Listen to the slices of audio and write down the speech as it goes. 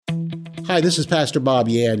Hi, this is Pastor Bob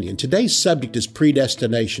Yandian. Today's subject is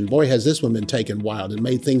predestination. Boy, has this one been taken wild and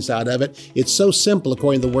made things out of it. It's so simple,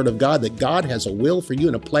 according to the Word of God, that God has a will for you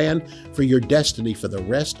and a plan for your destiny for the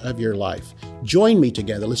rest of your life. Join me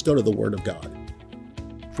together. Let's go to the Word of God.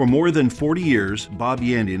 For more than 40 years, Bob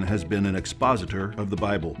Yandian has been an expositor of the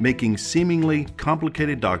Bible, making seemingly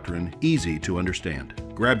complicated doctrine easy to understand.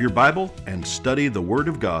 Grab your Bible and study the Word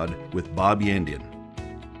of God with Bob Yandian.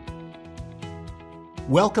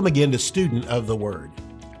 Welcome again to Student of the Word.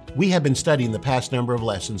 We have been studying the past number of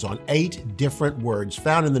lessons on 8 different words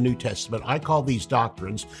found in the New Testament. I call these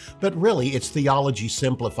doctrines, but really it's Theology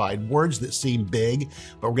Simplified, words that seem big,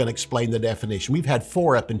 but we're going to explain the definition. We've had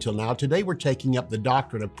 4 up until now. Today we're taking up the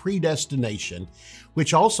doctrine of predestination,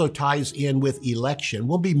 which also ties in with election.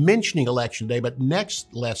 We'll be mentioning election today, but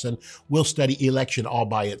next lesson we'll study election all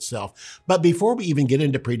by itself. But before we even get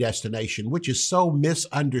into predestination, which is so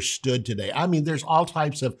misunderstood today, I mean, there's all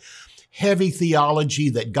types of heavy theology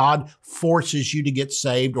that God forces you to get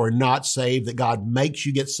saved or not saved, that God makes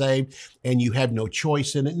you get saved and you have no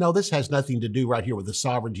choice in it. No, this has nothing to do right here with the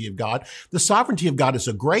sovereignty of God. The sovereignty of God is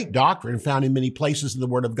a great doctrine found in many places in the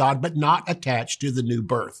Word of God, but not attached to the new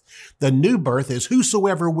birth. The new birth is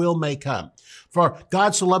whosoever will may come. For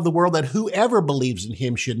God so loved the world that whoever believes in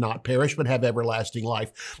him should not perish, but have everlasting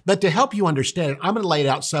life. But to help you understand it, I'm going to lay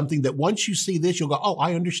out something that once you see this, you'll go, oh,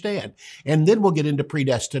 I understand. And then we'll get into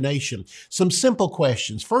predestination. Some simple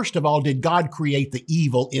questions. First of all, did God create the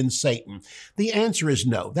evil in Satan? The answer is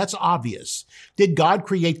no. That's obvious. Did God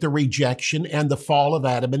create the rejection and the fall of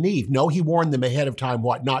Adam and Eve? No, he warned them ahead of time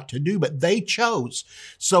what not to do, but they chose.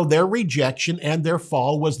 So their rejection and their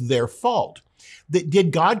fall was their fault.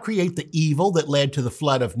 Did God create the evil that led to the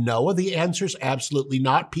flood of Noah? The answer is absolutely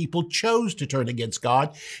not. People chose to turn against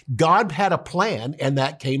God. God had a plan, and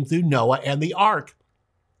that came through Noah and the ark.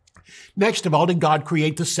 Next of all, did God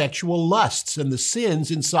create the sexual lusts and the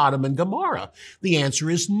sins in Sodom and Gomorrah? The answer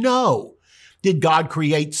is no. Did God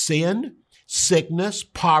create sin, sickness,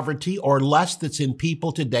 poverty, or lust that's in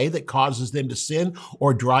people today that causes them to sin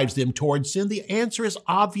or drives them towards sin? The answer is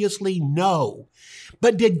obviously no.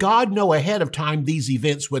 But did God know ahead of time these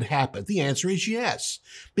events would happen? The answer is yes,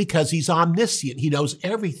 because he's omniscient. He knows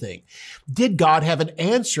everything. Did God have an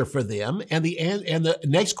answer for them? And the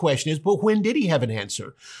next question is, but when did he have an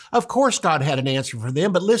answer? Of course, God had an answer for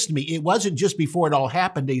them, but listen to me, it wasn't just before it all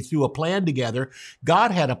happened. He threw a plan together. God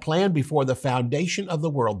had a plan before the foundation of the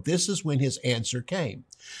world. This is when his answer came.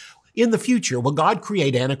 In the future, will God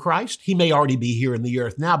create Antichrist? He may already be here in the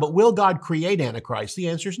earth now, but will God create Antichrist? The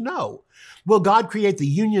answer is no. Will God create the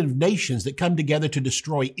union of nations that come together to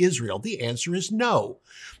destroy Israel? The answer is no.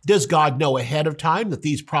 Does God know ahead of time that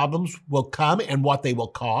these problems will come and what they will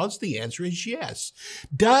cause? The answer is yes.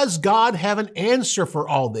 Does God have an answer for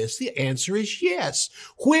all this? The answer is yes.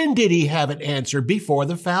 When did he have an answer? Before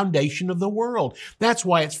the foundation of the world. That's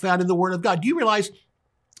why it's found in the Word of God. Do you realize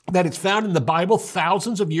that it's found in the Bible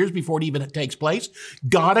thousands of years before it even takes place?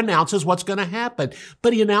 God announces what's going to happen,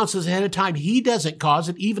 but he announces ahead of time. He doesn't cause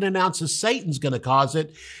it, even announces Satan's going to cause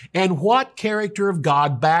it. And what character of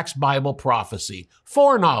God backs Bible prophecy?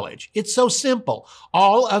 Foreknowledge. It's so simple.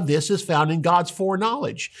 All of this is found in God's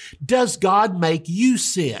foreknowledge. Does God make you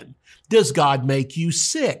sin? Does God make you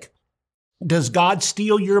sick? Does God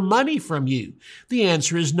steal your money from you? The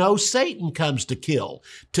answer is no. Satan comes to kill,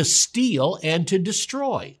 to steal, and to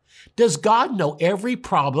destroy. Does God know every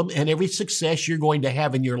problem and every success you're going to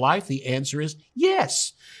have in your life? The answer is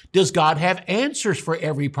yes. Does God have answers for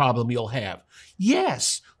every problem you'll have?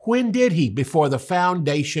 Yes. When did he? Before the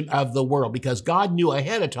foundation of the world, because God knew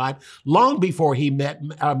ahead of time, long before he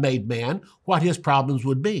made man, what his problems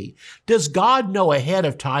would be. Does God know ahead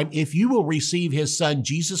of time if you will receive his son,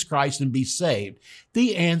 Jesus Christ, and be saved?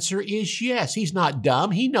 The answer is yes. He's not dumb.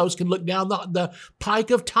 He knows, can look down the pike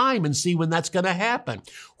of time and see when that's going to happen.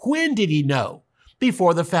 When did he know?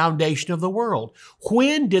 Before the foundation of the world.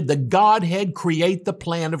 When did the Godhead create the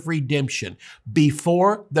plan of redemption?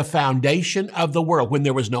 Before the foundation of the world. When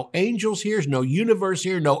there was no angels here, no universe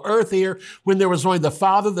here, no earth here, when there was only the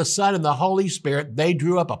Father, the Son, and the Holy Spirit, they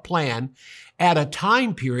drew up a plan at a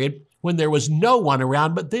time period when there was no one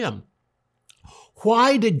around but them.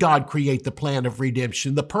 Why did God create the plan of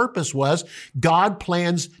redemption? The purpose was God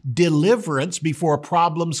plans deliverance before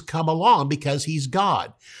problems come along because he's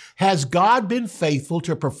God. Has God been faithful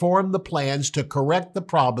to perform the plans to correct the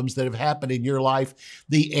problems that have happened in your life?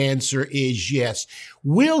 The answer is yes.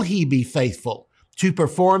 Will he be faithful to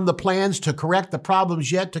perform the plans to correct the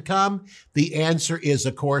problems yet to come? The answer is,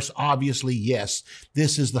 of course, obviously yes.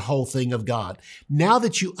 This is the whole thing of God. Now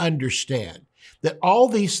that you understand that all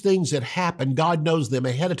these things that happen, God knows them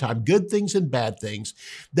ahead of time, good things and bad things,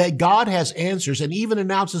 that God has answers and even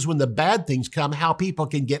announces when the bad things come, how people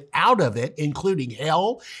can get out of it, including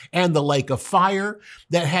hell and the lake of fire,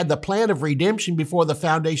 that had the plan of redemption before the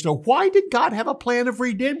foundation of. Why did God have a plan of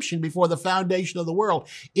redemption before the foundation of the world?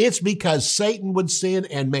 It's because Satan would sin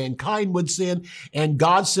and mankind would sin, and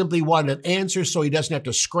God simply wanted an answer so he doesn't have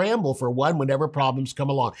to scramble for one whenever problems come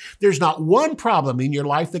along. There's not one problem in your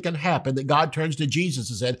life that can happen that God turns to Jesus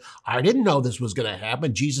and said, I didn't know this was going to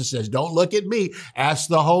happen. Jesus says, don't look at me. Ask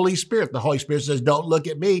the Holy Spirit. The Holy Spirit says, don't look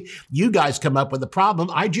at me. You guys come up with the problem.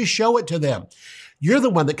 I just show it to them. You're the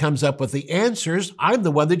one that comes up with the answers. I'm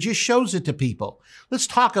the one that just shows it to people. Let's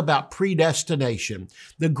talk about predestination.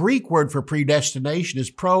 The Greek word for predestination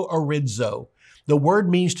is proorizo. The word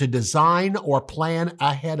means to design or plan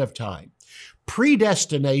ahead of time.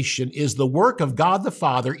 Predestination is the work of God the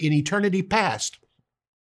Father in eternity past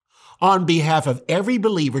on behalf of every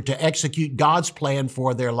believer to execute God's plan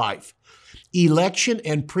for their life. Election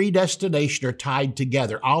and predestination are tied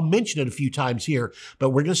together. I'll mention it a few times here, but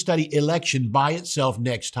we're going to study election by itself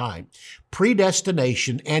next time.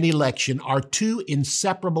 Predestination and election are two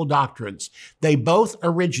inseparable doctrines. They both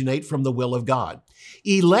originate from the will of God.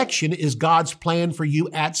 Election is God's plan for you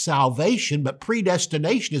at salvation, but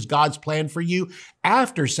predestination is God's plan for you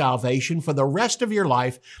after salvation for the rest of your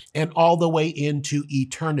life and all the way into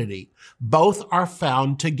eternity. Both are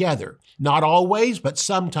found together. Not always, but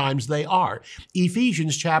sometimes they are.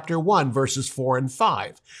 Ephesians chapter 1, verses 4 and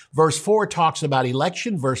 5. Verse 4 talks about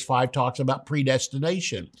election. Verse 5 talks about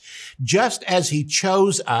predestination. Just as he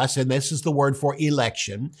chose us, and this is the word for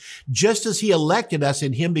election, just as he elected us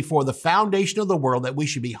in him before the foundation of the world, that we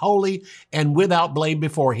should be holy and without blame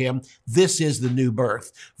before him, this is the new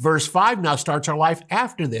birth. Verse 5 now starts our life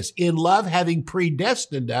after this. In love, having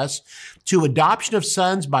predestined us to adoption of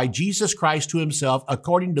sons by Jesus Christ to himself,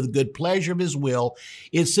 according to the good pleasure of his will.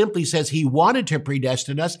 It simply says he wanted to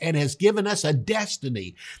predestine us and has given us a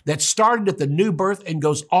destiny that started at the new birth and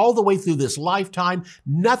goes all the way through this lifetime.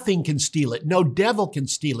 Nothing can steal it. No devil can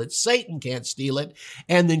steal it. Satan can't steal it,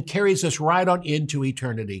 and then carries us right on into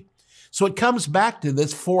eternity. So it comes back to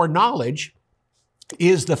this foreknowledge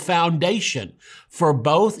is the foundation for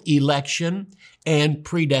both election and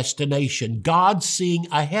predestination. God seeing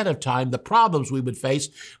ahead of time the problems we would face,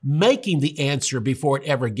 making the answer before it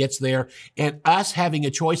ever gets there, and us having a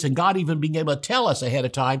choice, and God even being able to tell us ahead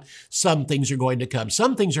of time some things are going to come.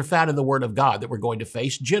 Some things are found in the Word of God that we're going to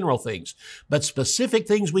face, general things, but specific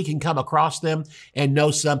things we can come across them and know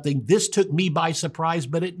something. This took me by surprise,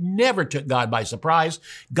 but it never took God by surprise.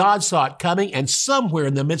 God saw it coming, and somewhere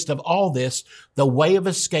in the midst of all this, the way of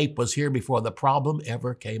escape was here before the problem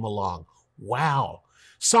ever came along. Wow.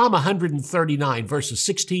 Psalm 139, verses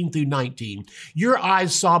 16 through 19. Your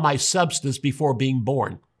eyes saw my substance before being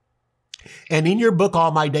born. And in your book, all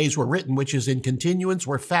my days were written, which is in continuance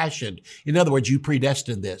were fashioned. In other words, you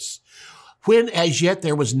predestined this. When as yet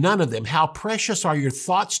there was none of them. How precious are your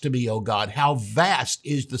thoughts to me, O God. How vast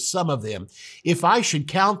is the sum of them. If I should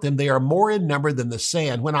count them, they are more in number than the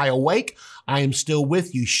sand. When I awake, I am still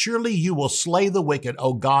with you. Surely you will slay the wicked.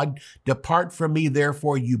 O God, depart from me,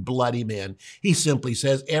 therefore, you bloody men. He simply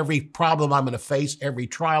says, every problem I'm going to face, every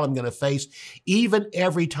trial I'm going to face, even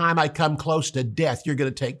every time I come close to death, you're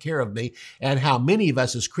going to take care of me. And how many of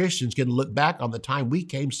us as Christians can look back on the time we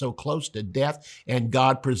came so close to death and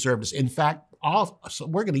God preserved us. In fact,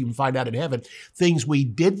 we're going to even find out in heaven things we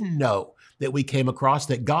didn't know that we came across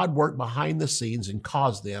that God worked behind the scenes and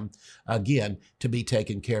caused them, again, to be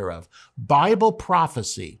taken care of. Bible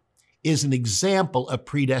prophecy is an example of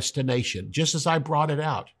predestination, just as I brought it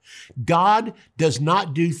out. God does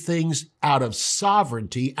not do things out of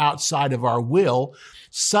sovereignty outside of our will.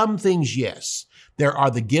 Some things, yes. There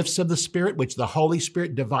are the gifts of the Spirit, which the Holy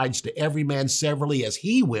Spirit divides to every man severally as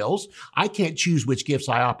he wills. I can't choose which gifts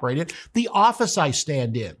I operate in. The office I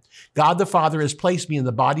stand in. God the Father has placed me in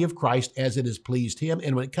the body of Christ as it has pleased him.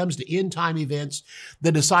 And when it comes to end time events,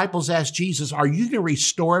 the disciples asked Jesus, are you going to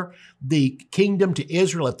restore the kingdom to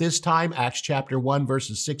Israel at this time? Acts chapter 1,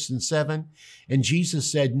 verses 6 and 7. And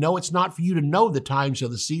Jesus said, no, it's not for you to know the times or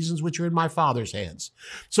the seasons which are in my Father's hands.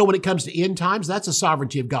 So when it comes to end times, that's the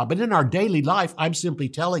sovereignty of God. But in our daily life, I'm simply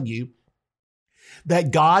telling you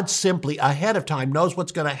that God simply ahead of time knows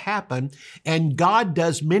what's going to happen, and God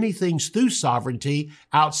does many things through sovereignty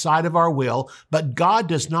outside of our will, but God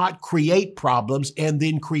does not create problems and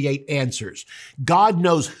then create answers. God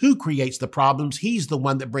knows who creates the problems. He's the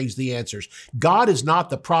one that brings the answers. God is not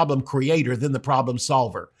the problem creator, then the problem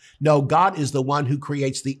solver. No, God is the one who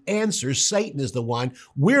creates the answers. Satan is the one.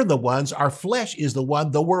 We're the ones. Our flesh is the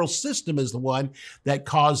one. The world system is the one that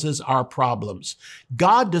causes our problems.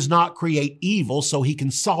 God does not create evil so he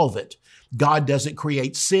can solve it. God doesn't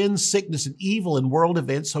create sin, sickness, and evil in world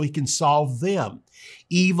events so he can solve them.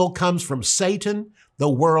 Evil comes from Satan, the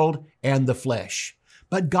world, and the flesh.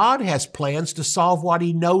 But God has plans to solve what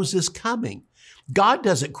he knows is coming. God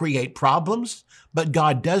doesn't create problems, but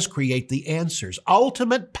God does create the answers.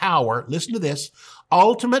 Ultimate power, listen to this,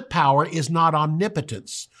 ultimate power is not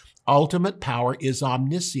omnipotence. Ultimate power is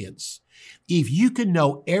omniscience. If you can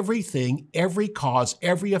know everything, every cause,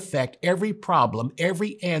 every effect, every problem,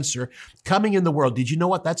 every answer coming in the world, did you know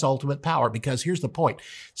what? That's ultimate power. Because here's the point.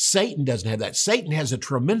 Satan doesn't have that. Satan has a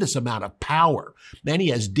tremendous amount of power. Man, he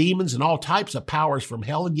has demons and all types of powers from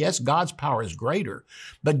hell. And yes, God's power is greater.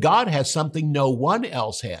 But God has something no one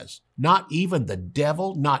else has. Not even the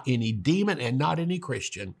devil, not any demon, and not any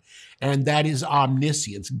Christian. And that is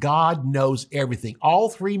omniscience. God knows everything. All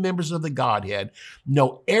three members of the Godhead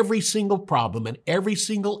know every single problem and every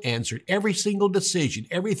single answer, every single decision,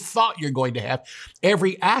 every thought you're going to have,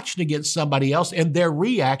 every action against somebody else, and their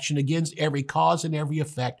reaction against every cause and every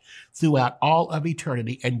effect throughout all of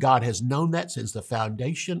eternity. And God has known that since the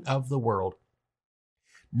foundation of the world.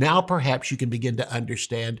 Now perhaps you can begin to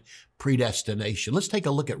understand predestination. Let's take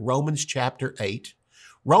a look at Romans chapter 8.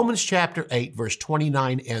 Romans chapter 8, verse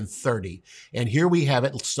 29 and 30. And here we have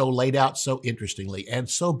it so laid out so interestingly and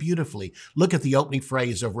so beautifully. Look at the opening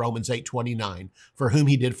phrase of Romans 8:29. For whom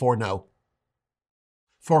he did foreknow.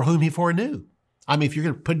 For whom he foreknew. I mean, if you're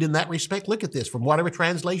going to put it in that respect, look at this from whatever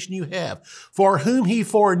translation you have. For whom he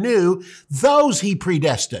foreknew, those he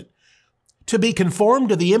predestined to be conformed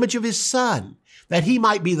to the image of his Son, that he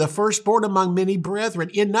might be the firstborn among many brethren.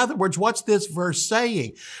 In other words, what's this verse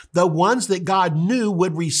saying? The ones that God knew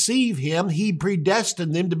would receive him, he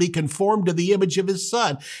predestined them to be conformed to the image of his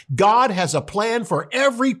Son. God has a plan for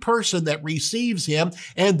every person that receives him,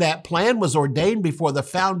 and that plan was ordained before the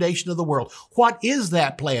foundation of the world. What is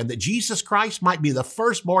that plan? That Jesus Christ might be the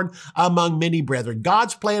firstborn among many brethren.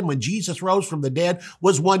 God's plan when Jesus rose from the dead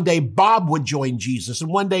was one day Bob would join Jesus,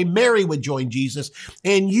 and one day Mary would join Jesus,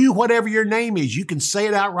 and you, whatever your name is, you can say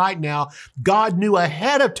it out right now. God knew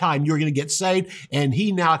ahead of time you were going to get saved, and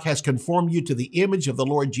he now has conformed you to the image of the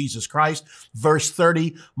Lord Jesus Christ. Verse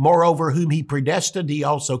 30, moreover, whom he predestined, he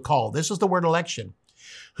also called. This is the word election.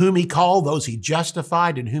 Whom he called, those he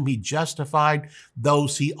justified, and whom he justified,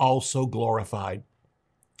 those he also glorified.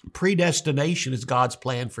 Predestination is God's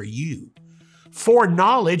plan for you.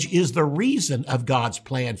 Foreknowledge is the reason of God's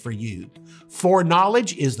plan for you.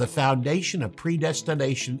 Foreknowledge is the foundation of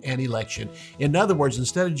predestination and election. In other words,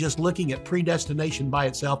 instead of just looking at predestination by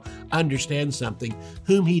itself, understand something.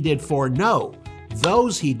 Whom he did foreknow,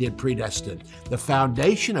 those he did predestine. The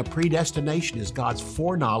foundation of predestination is God's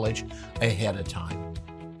foreknowledge ahead of time.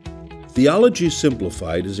 Theology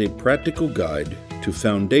Simplified is a practical guide to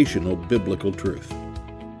foundational biblical truth.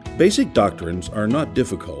 Basic doctrines are not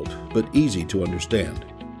difficult, but easy to understand.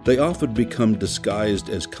 They often become disguised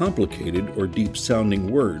as complicated or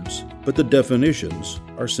deep-sounding words, but the definitions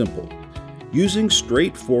are simple. Using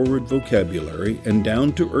straightforward vocabulary and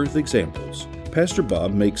down-to-earth examples, Pastor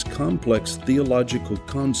Bob makes complex theological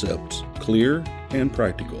concepts clear and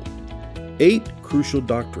practical. 8 crucial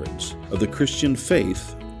doctrines of the Christian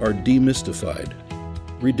faith are demystified: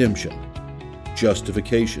 redemption,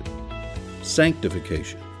 justification,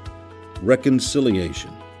 sanctification,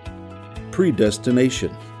 reconciliation,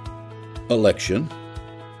 predestination, election,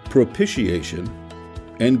 propitiation,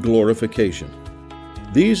 and glorification.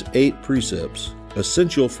 These 8 precepts,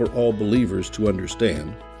 essential for all believers to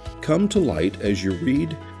understand, come to light as you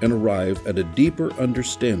read and arrive at a deeper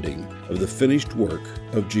understanding of the finished work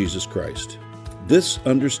of Jesus Christ. This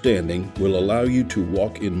understanding will allow you to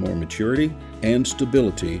walk in more maturity and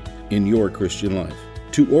stability in your Christian life.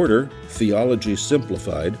 To order Theology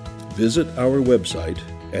Simplified, visit our website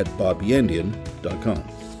at bobyandian.com.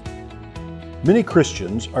 Many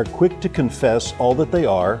Christians are quick to confess all that they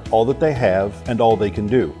are, all that they have, and all they can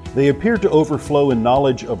do. They appear to overflow in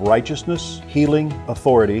knowledge of righteousness, healing,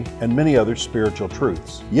 authority, and many other spiritual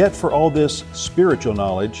truths. Yet for all this spiritual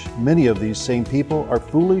knowledge, many of these same people are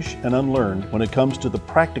foolish and unlearned when it comes to the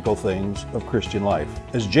practical things of Christian life.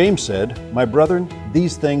 As James said, "My brethren,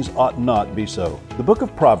 these things ought not be so." The book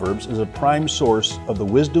of Proverbs is a prime source of the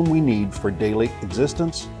wisdom we need for daily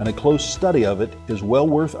existence, and a close study of it is well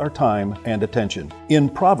worth our time and attention. In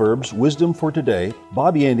Proverbs, Wisdom for Today,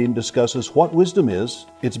 Bob Yandian discusses what wisdom is,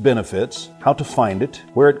 its benefits, how to find it,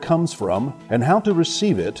 where it comes from, and how to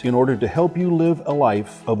receive it in order to help you live a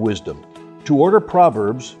life of wisdom. To order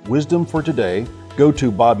Proverbs, Wisdom for Today, go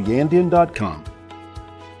to bobyandian.com.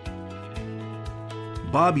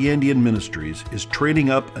 Bob Yandian Ministries is training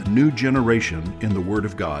up a new generation in the Word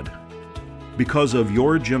of God. Because of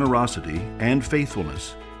your generosity and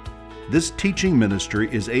faithfulness, this teaching ministry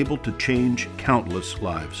is able to change countless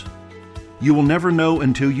lives. You will never know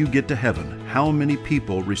until you get to heaven how many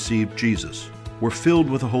people received Jesus, were filled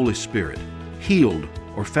with the Holy Spirit, healed,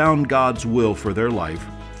 or found God's will for their life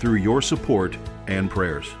through your support and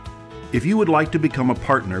prayers. If you would like to become a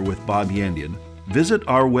partner with Bob Yandian, visit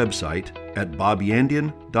our website at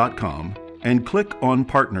bobyandian.com and click on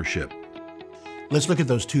Partnership. Let's look at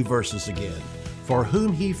those two verses again. For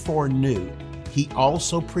whom he foreknew, he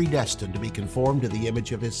also predestined to be conformed to the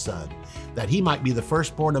image of his Son, that he might be the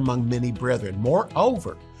firstborn among many brethren.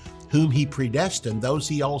 Moreover, whom he predestined, those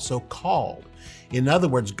he also called. In other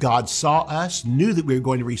words, God saw us, knew that we were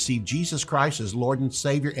going to receive Jesus Christ as Lord and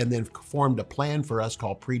Savior, and then formed a plan for us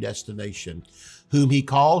called predestination. Whom he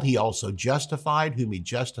called, he also justified. Whom he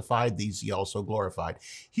justified, these he also glorified.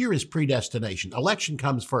 Here is predestination. Election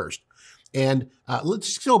comes first. And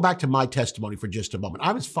let's go back to my testimony for just a moment.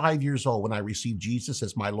 I was 5 years old when I received Jesus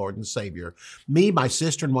as my Lord and Savior. Me, my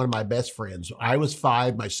sister, and one of my best friends. I was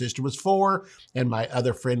 5, my sister was 4, and my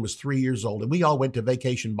other friend was 3 years old. And we all went to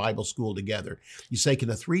vacation Bible school together. You say, can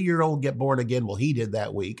a 3-year-old get born again? Well, he did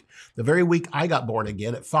that week. The very week I got born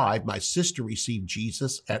again at 5, my sister received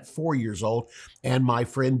Jesus at 4 years old, and my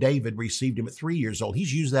friend David received him at 3 years old.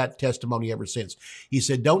 He's used that testimony ever since. He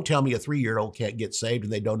said, don't tell me a 3-year-old can't get saved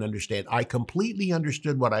and they don't understand. I completely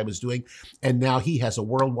understood what I was doing, and now he has a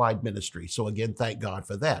worldwide ministry. So again, thank God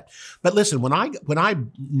for that. But listen, when I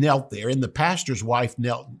knelt there, and the pastor's wife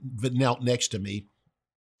knelt next to me,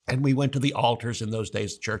 and we went to the altars. In those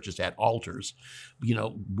days, churches had altars,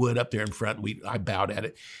 wood up there in front. I bowed at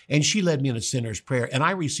it, and she led me in a sinner's prayer, and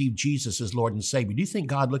I received Jesus as Lord and Savior. Do you think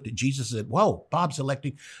God looked at Jesus and said, whoa, Bob's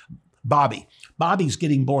electing Bobby's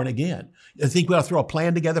getting born again. I think we ought to throw a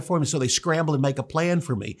plan together for him. So they scramble and make a plan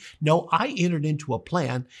for me. No, I entered into a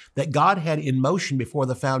plan that God had in motion before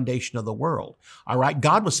the foundation of the world. All right.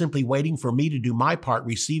 God was simply waiting for me to do my part,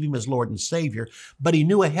 receive him as Lord and Savior, but he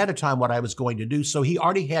knew ahead of time what I was going to do. So he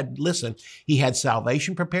already had, he had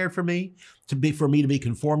salvation prepared for me, for me to be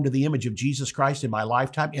conformed to the image of Jesus Christ in my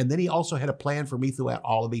lifetime. And then he also had a plan for me throughout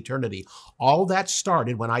all of eternity. All that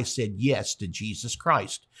started when I said yes to Jesus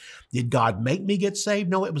Christ. Did God make me get saved?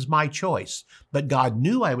 No, it was my choice. But God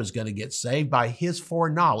knew I was going to get saved by his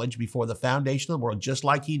foreknowledge before the foundation of the world, just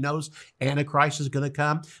like he knows Antichrist is going to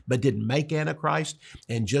come, but didn't make Antichrist.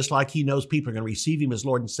 And just like he knows people are going to receive him as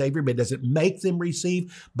Lord and Savior, but doesn't make them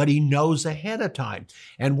receive, but he knows ahead of time.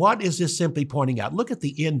 And what is this simply pointing out? Look at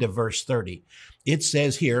the end of verse 30. It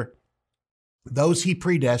says here, those he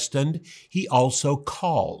predestined, he also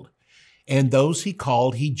called. And those he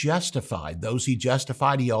called, he justified. Those he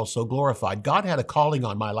justified, he also glorified. God had a calling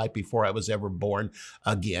on my life before I was ever born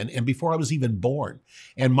again, and before I was even born.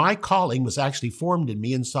 And my calling was actually formed in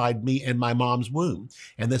me, inside me, in my mom's womb.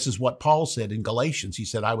 And this is what Paul said in Galatians. He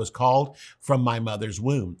said, I was called from my mother's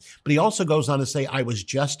womb. But he also goes on to say, I was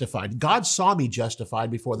justified. God saw me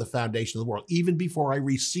justified before the foundation of the world, even before I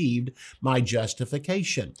received my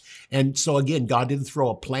justification. And so again, God didn't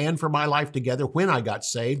throw a plan for my life together when I got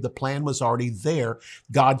saved. The plan was already there.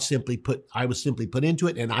 I was simply put into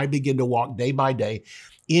it, and I begin to walk day by day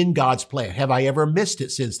in God's plan. Have I ever missed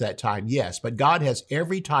it since that time? Yes, but God has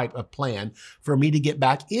every type of plan for me to get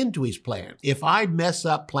back into his plan. If I mess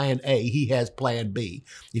up plan A, he has plan B.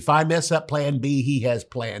 If I mess up plan B, he has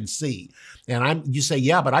plan C. And you say,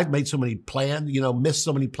 yeah, but I've made so many plans, missed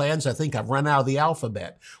so many plans, I think I've run out of the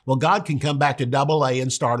alphabet. Well, God can come back to double A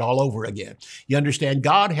and start all over again. You understand?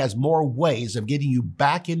 God has more ways of getting you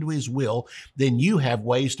back into his will than you have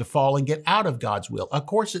ways to fall and get out of God's will. Of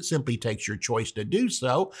course, it simply takes your choice to do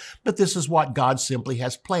so. know, but this is what God simply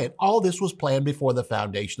has planned. All this was planned before the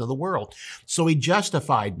foundation of the world. So he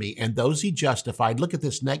justified me, and those he justified, look at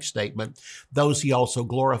this next statement, those he also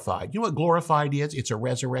glorified. You know what glorified is? It's a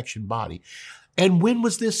resurrection body. And when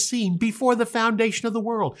was this seen? Before the foundation of the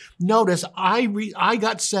world. Notice, I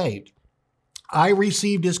got saved. I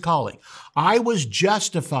received his calling. I was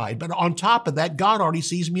justified. But on top of that, God already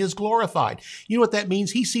sees me as glorified. You know what that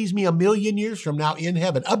means? He sees me 1,000,000 years from now in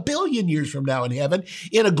heaven, 1,000,000,000 years from now in heaven,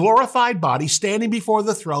 in a glorified body, standing before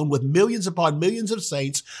the throne with millions upon millions of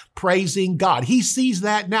saints praising God. He sees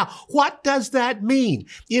that now. What does that mean?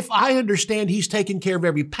 If I understand he's taken care of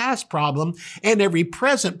every past problem and every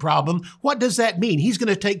present problem, what does that mean? He's going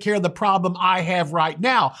to take care of the problem I have right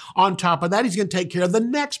now. On top of that, he's going to take care of the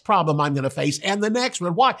next problem I'm going to face and the next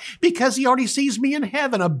one. Why? Because he already sees me in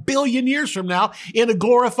heaven 1,000,000,000 years from now in a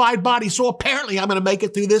glorified body. So apparently I'm going to make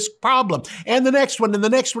it through this problem and the next one and the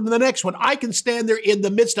next one and the next one. I can stand there in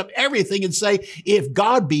the midst of everything and say, if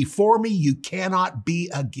God be for me, you cannot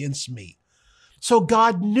be against me. So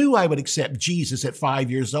God knew I would accept Jesus at 5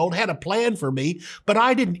 years old, had a plan for me, but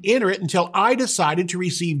I didn't enter it until I decided to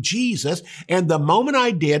receive Jesus. And the moment I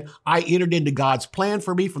did, I entered into God's plan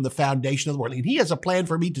for me from the foundation of the world. And he has a plan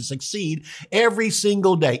for me to succeed every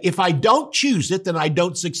single day. If I don't choose it, then I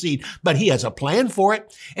don't succeed. But he has a plan for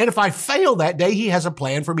it. And if I fail that day, he has a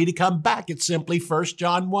plan for me to come back. It's simply 1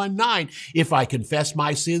 John 1:9. If I confess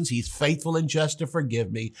my sins, he's faithful and just to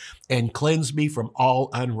forgive me and cleanse me from all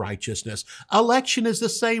unrighteousness. Election is the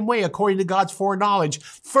same way according to God's foreknowledge.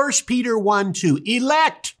 1 Peter 1:2,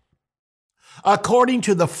 elect according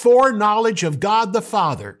to the foreknowledge of God the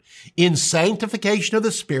Father, in sanctification of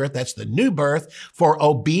the Spirit, that's the new birth, for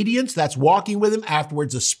obedience, that's walking with him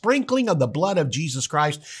afterwards. The sprinkling of the blood of Jesus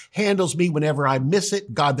Christ handles me whenever I miss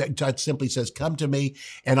it. God simply says, come to me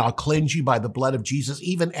and I'll cleanse you by the blood of Jesus.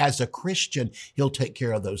 Even as a Christian, he'll take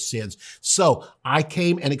care of those sins. So I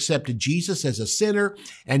came and accepted Jesus as a sinner.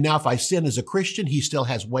 And now if I sin as a Christian, he still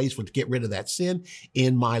has ways to get rid of that sin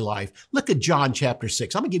in my life. Look at John chapter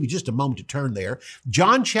 6. I'm going to give you just a moment to turn there.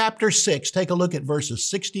 John chapter 6, take a look at verses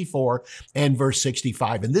 64 and verse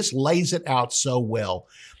 65. And this lays it out so well.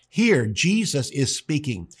 Here, Jesus is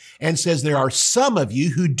speaking and says, there are some of you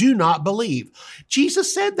who do not believe.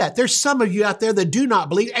 Jesus said that. There's some of you out there that do not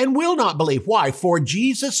believe and will not believe. Why? For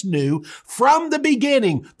Jesus knew from the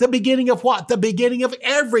beginning of what? The beginning of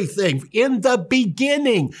everything. In the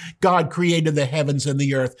beginning, God created the heavens and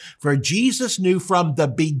the earth. For Jesus knew from the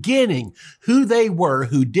beginning who they were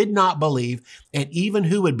who did not believe and even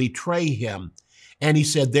who would betray him. And he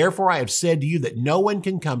said, therefore, I have said to you that no one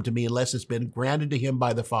can come to me unless it's been granted to him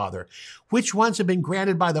by the Father. Which ones have been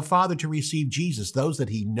granted by the Father to receive Jesus? Those that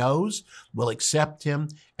he knows will accept him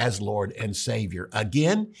as Lord and Savior.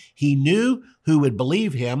 Again, he knew who would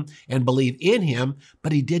believe him and believe in him,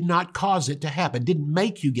 but he did not cause it to happen, didn't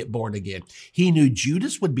make you get born again. He knew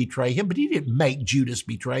Judas would betray him, but he didn't make Judas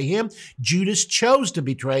betray him. Judas chose to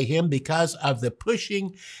betray him because of the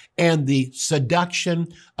pushing and the seduction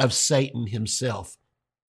of Satan himself.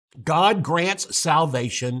 God grants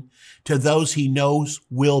salvation to those he knows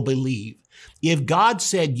will believe. If God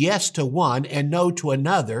said yes to one and no to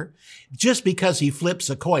another, just because he flips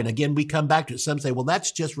a coin, again, we come back to it. Some say, well,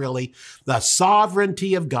 that's just really the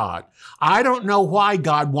sovereignty of God. I don't know why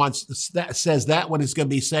God says that one is going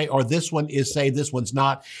to be saved, or this one is saved, this one's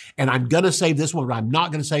not, and I'm going to save this one, but I'm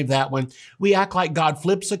not going to save that one. We act like God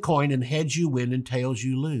flips a coin and heads you win and tails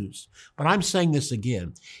you lose. But I'm saying this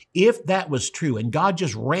again. If that was true and God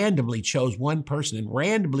just randomly chose one person and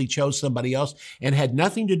randomly chose somebody else and had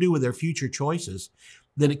nothing to do with their future choices,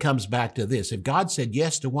 then it comes back to this. If God said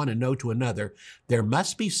yes to one and no to another, there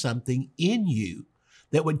must be something in you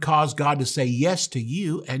that would cause God to say yes to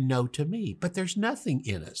you and no to me. But there's nothing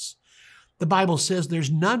in us. The Bible says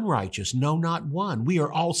there's none righteous, no, not one. We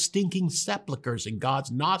are all stinking sepulchres in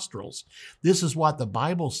God's nostrils. This is what the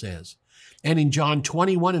Bible says. And in John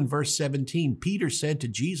 21 and verse 17, Peter said to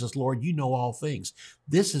Jesus, Lord, you know all things.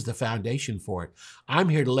 This is the foundation for it. I'm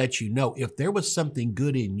here to let you know if there was something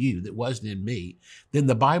good in you that wasn't in me, then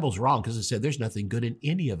the Bible's wrong because it said there's nothing good in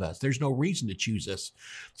any of us. There's no reason to choose us.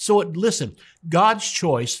 So listen, God's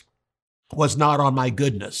choice was not on my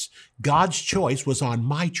goodness. God's choice was on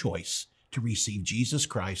my choice to receive Jesus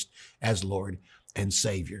Christ as Lord and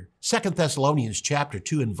Savior. 2 Thessalonians chapter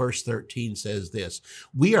 2 and verse 13 says this,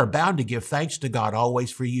 we are bound to give thanks to God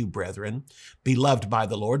always for you, brethren, beloved by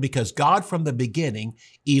the Lord, because God from the beginning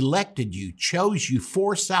elected you, chose you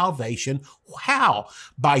for salvation. How?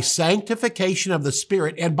 By sanctification of the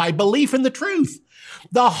Spirit and by belief in the truth.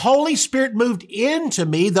 The Holy Spirit moved into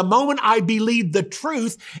me the moment I believed the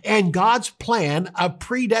truth, and God's plan of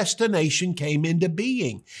predestination came into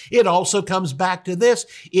being. It also comes back to this.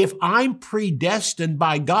 If I'm predestined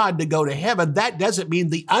by God to go to heaven, that doesn't mean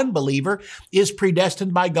the unbeliever is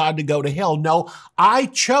predestined by God to go to hell. No, I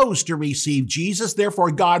chose to receive Jesus.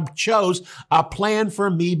 Therefore, God chose a plan for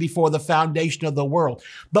me before the foundation of the world.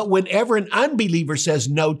 But whenever an unbeliever says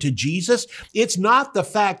no to Jesus, it's not the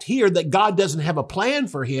fact here that God doesn't have a plan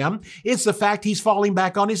for him. It's the fact he's falling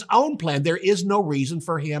back on his own plan. There is no reason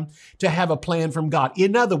for him to have a plan from God.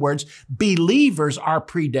 In other words, believers are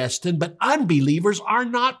predestined, but unbelievers are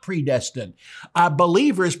not predestined. A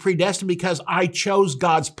believer is predestined because I chose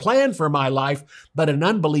God's plan for my life, but an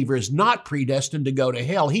unbeliever is not predestined to go to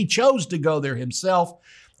hell. He chose to go there himself.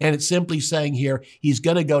 And it's simply saying here, he's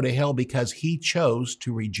going to go to hell because he chose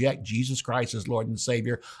to reject Jesus Christ as Lord and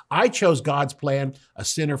Savior. I chose God's plan. A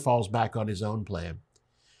sinner falls back on his own plan.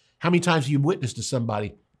 How many times have you witnessed to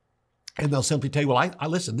somebody and they'll simply tell you, well, I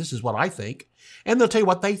listen, this is what I think. And they'll tell you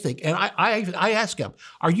what they think. And I ask them,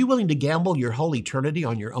 are you willing to gamble your whole eternity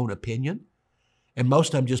on your own opinion? And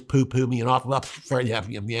most of them just poo-poo me and off.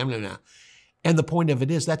 And the point of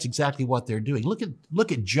it is, that's exactly what they're doing.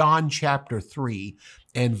 Look at John chapter 3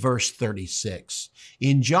 and verse 36.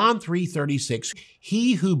 In John 3:36,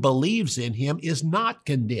 he who believes in him is not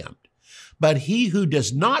condemned, but he who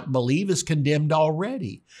does not believe is condemned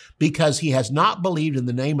already, because he has not believed in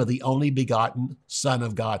the name of the only begotten Son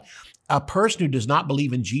of God. A person who does not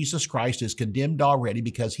believe in Jesus Christ is condemned already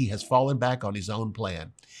because he has fallen back on his own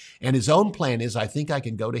plan. And his own plan is, I think I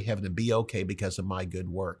can go to heaven and be okay because of my good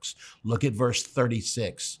works. Look at verse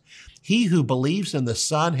 36. He who believes in the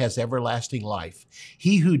Son has everlasting life.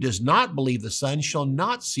 He who does not believe the Son shall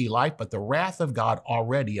not see life, but the wrath of God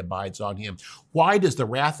already abides on him. Why does the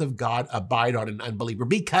wrath of God abide on an unbeliever?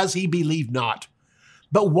 Because he believed not.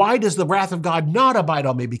 But why does the wrath of God not abide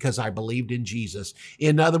on me? Because I believed in Jesus.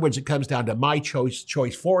 In other words, it comes down to my choice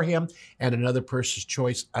for him and another person's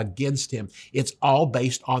choice against him. It's all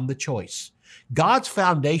based on the choice. God's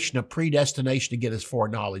foundation of predestination, again, is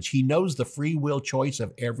foreknowledge. He knows the free will choice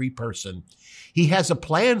of every person. He has a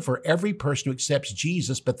plan for every person who accepts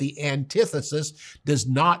Jesus, but the antithesis does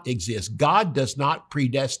not exist. God does not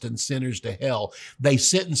predestine sinners to hell. They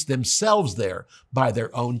sentence themselves there by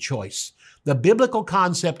their own choice. The biblical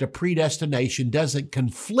concept of predestination doesn't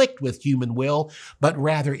conflict with human will, but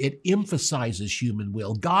rather it emphasizes human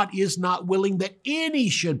will. God is not willing that any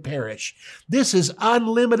should perish. This is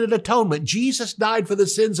unlimited atonement. Jesus died for the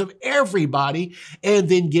sins of everybody and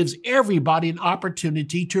then gives everybody an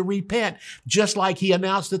opportunity to repent. Just like he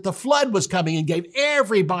announced that the flood was coming and gave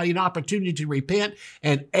everybody an opportunity to repent,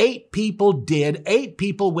 and 8 people did. 8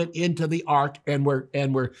 people went into the ark and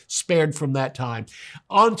were spared from that time.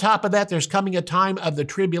 On top of that, there's coming a time of the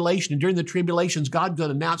tribulation. And during the tribulations, God's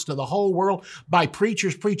going to announce to the whole world by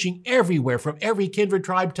preachers preaching everywhere, from every kindred,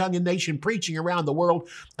 tribe, tongue, and nation, preaching around the world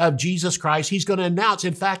of Jesus Christ. He's going to announce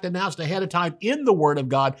ahead of time in the Word of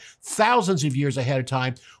God, thousands of years ahead of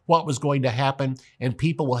time, what was going to happen. And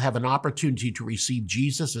people will have an opportunity to receive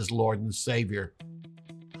Jesus as Lord and Savior.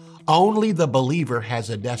 Only the believer has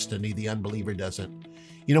a destiny. The unbeliever doesn't.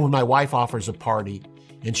 You know, when my wife offers a party,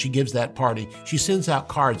 and she gives that party, she sends out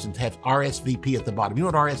cards and have RSVP at the bottom. You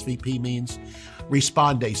know what RSVP means?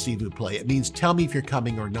 Responde, s'il vous plaît. It means tell me if you're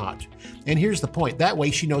coming or not. And here's the point. That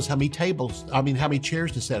way she knows how many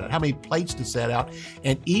chairs to set out, how many plates to set out,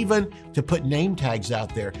 and even to put name tags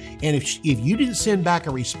out there. And if you didn't send back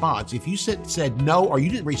a response, if you said no or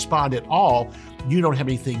you didn't respond at all, you don't have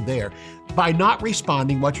anything there. By not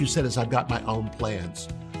responding, what you said is, I've got my own plans.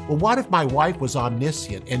 Well, what if my wife was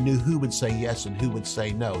omniscient and knew who would say yes and who would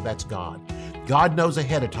say no? That's God. God knows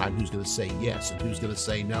ahead of time who's going to say yes and who's going to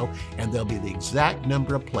say no, and there'll be the exact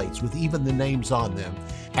number of plates with even the names on them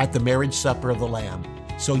at the marriage supper of the Lamb.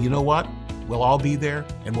 So you know what? We'll all be there,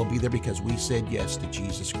 and we'll be there because we said yes to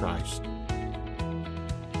Jesus Christ.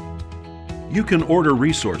 You can order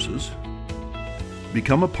resources,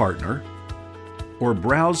 become a partner, or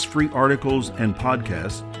browse free articles and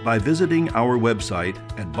podcasts by visiting our website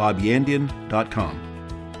at bobyandian.com.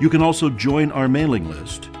 You can also join our mailing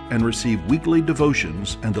list and receive weekly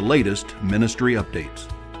devotions and the latest ministry updates.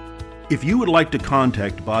 If you would like to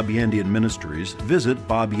contact Bob Yandian Ministries, visit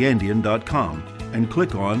bobyandian.com and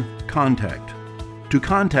click on Contact. To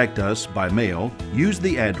contact us by mail, use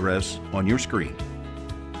the address on your screen.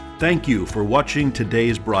 Thank you for watching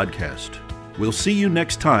today's broadcast. We'll see you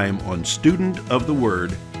next time on Student of the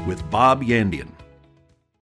Word with Bob Yandian.